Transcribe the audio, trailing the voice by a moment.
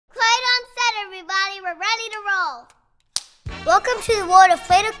go! Welcome to the world of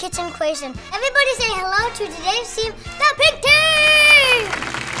Play-Doh Kitchen Creations. Everybody say hello to today's team, the Pink Team!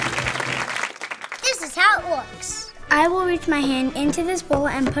 This is how it works. I will reach my hand into this bowl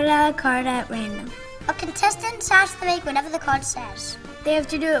and put out a card at random. A contestant has to make whatever the card says. They have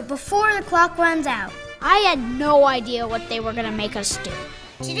to do it before the clock runs out. I had no idea what they were gonna make us do.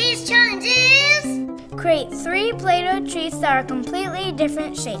 Today's challenge is... create 3 Play-Doh treats that are completely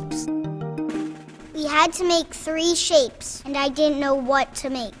different shapes. We had to make 3 shapes, and I didn't know what to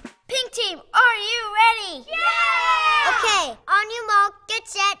make. Pink Team, are you ready? Yeah! Okay, on your mark, get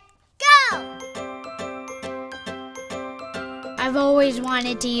set, go! I've always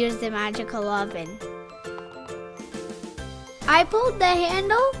wanted to use the magical oven. I pulled the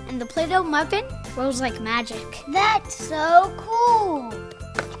handle and the Play-Doh muffin rose like magic. That's so cool!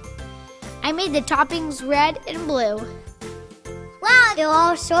 I made the toppings red and blue. Wow, they're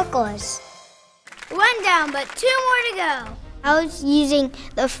all circles. One down, but 2 more to go. I was using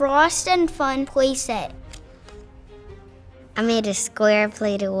the Frost and Fun playset. I made a square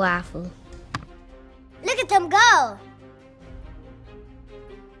Play-Doh waffle. Look at them go!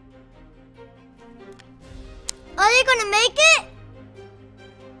 Are they gonna make it?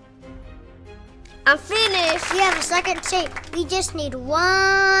 I'm finished. We have a second shape. We just need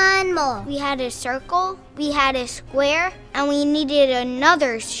one more. We had a circle, we had a square, and we needed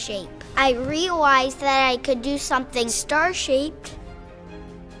another shape. I realized that I could do something star-shaped.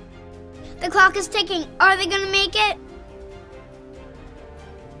 The clock is ticking. Are they gonna make it?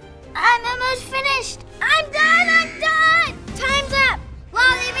 I'm almost finished. I'm done! Time's up.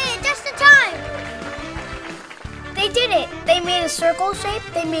 Wow, they made it just in time. They did it. They made a circle shape,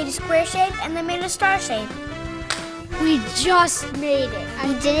 they made a square shape, and they made a star shape. We just made it.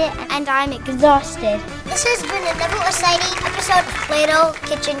 We did it, and I'm exhausted. This has been another exciting episode of Play-Doh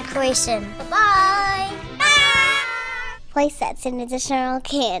Kitchen Creations. Bye-bye. Playsets and additional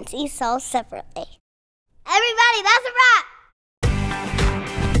candy sold separately. Everybody, that's a wrap.